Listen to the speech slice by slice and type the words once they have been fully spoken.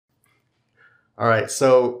All right,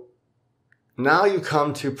 so now you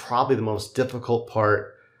come to probably the most difficult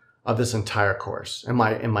part of this entire course, in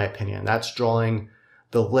my opinion. That's drawing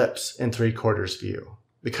the lips in 3/4 view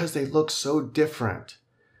because they look so different.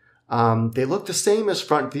 They look the same as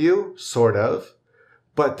front view, sort of,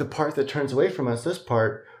 but the part that turns away from us, this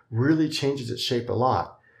part, really changes its shape a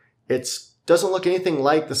lot. It doesn't look anything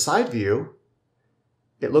like the side view.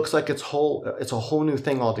 It looks like it's a whole new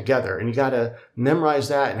thing altogether, and you got to memorize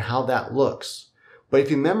that and how that looks. But if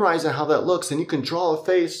you memorize how that looks, then you can draw a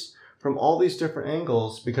face from all these different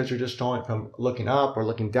angles because you're just drawing it from looking up or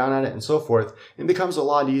looking down at it and so forth. It becomes a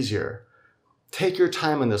lot easier. Take your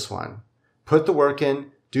time on this one. Put the work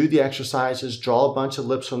in, do the exercises, draw a bunch of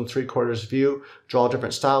lips from 3/4 view, draw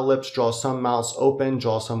different style lips, draw some mouths open,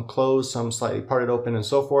 draw some closed, some slightly parted open and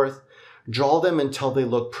so forth. Draw them until they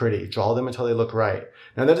look pretty. Draw them until they look right.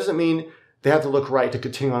 Now that doesn't mean they have to look right to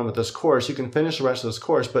continue on with this course. You can finish the rest of this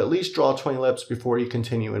course, but at least draw 20 lips before you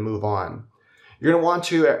continue and move on. You're going to want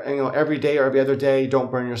to, every day or every other day, don't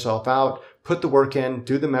burn yourself out. Put the work in,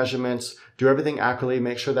 do the measurements, do everything accurately,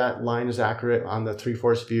 make sure that line is accurate on the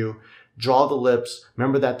 3/4 view. Draw the lips.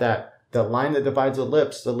 Remember that line that divides the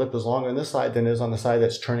lip is longer on this side than it is on the side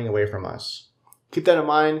that's turning away from us. Keep that in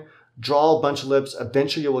mind. Draw a bunch of lips.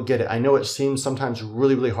 Eventually you will get it. I know it seems sometimes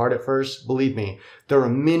really, really hard at first. Believe me, there were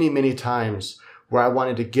many, many times where I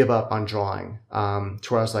wanted to give up on drawing, to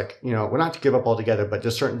where I was like, well, not to give up altogether, but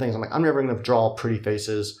just certain things. I'm like, I'm never going to draw pretty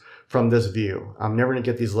faces from this view. I'm never going to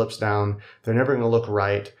get these lips down. They're never going to look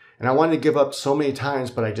right. And I wanted to give up so many times,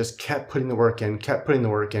 but I just kept putting the work in, kept putting the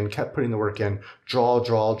work in, kept putting the work in, draw,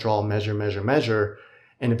 measure, measure, measure.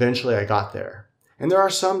 And eventually I got there. And there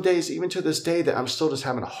are some days, even to this day, that I'm still just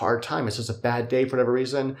having a hard time. It's just a bad day for whatever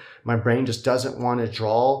reason. My brain just doesn't want to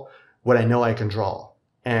draw what I know I can draw.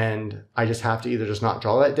 And I just have to either just not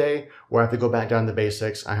draw that day, or I have to go back down to the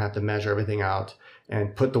basics. I have to measure everything out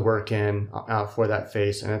and put the work in for that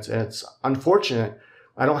face. And it's unfortunate.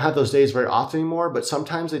 I don't have those days very often anymore, but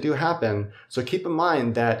sometimes they do happen. So keep in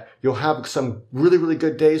mind that you'll have some really, really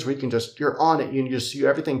good days where you're on it.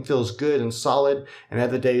 Everything feels good and solid. And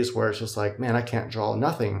other days where it's just like, man, I can't draw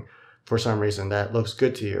nothing for some reason that looks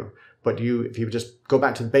good to you. But if you just go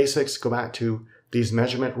back to the basics, go back to these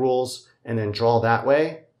measurement rules and then draw that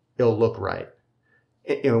way, it'll look right.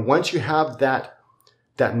 Once you have that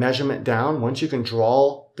measurement down, once you can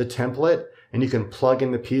draw the template and you can plug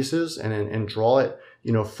in the pieces and draw it,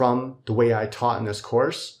 from the way I taught in this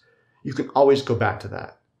course, you can always go back to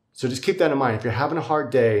that. So just keep that in mind. If you're having a hard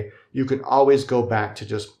day, you can always go back to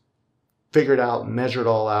just figure it out, measure it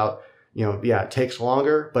all out. Yeah, it takes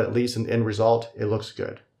longer, but at least in the end result, it looks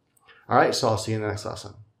good. All right, so I'll see you in the next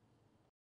lesson.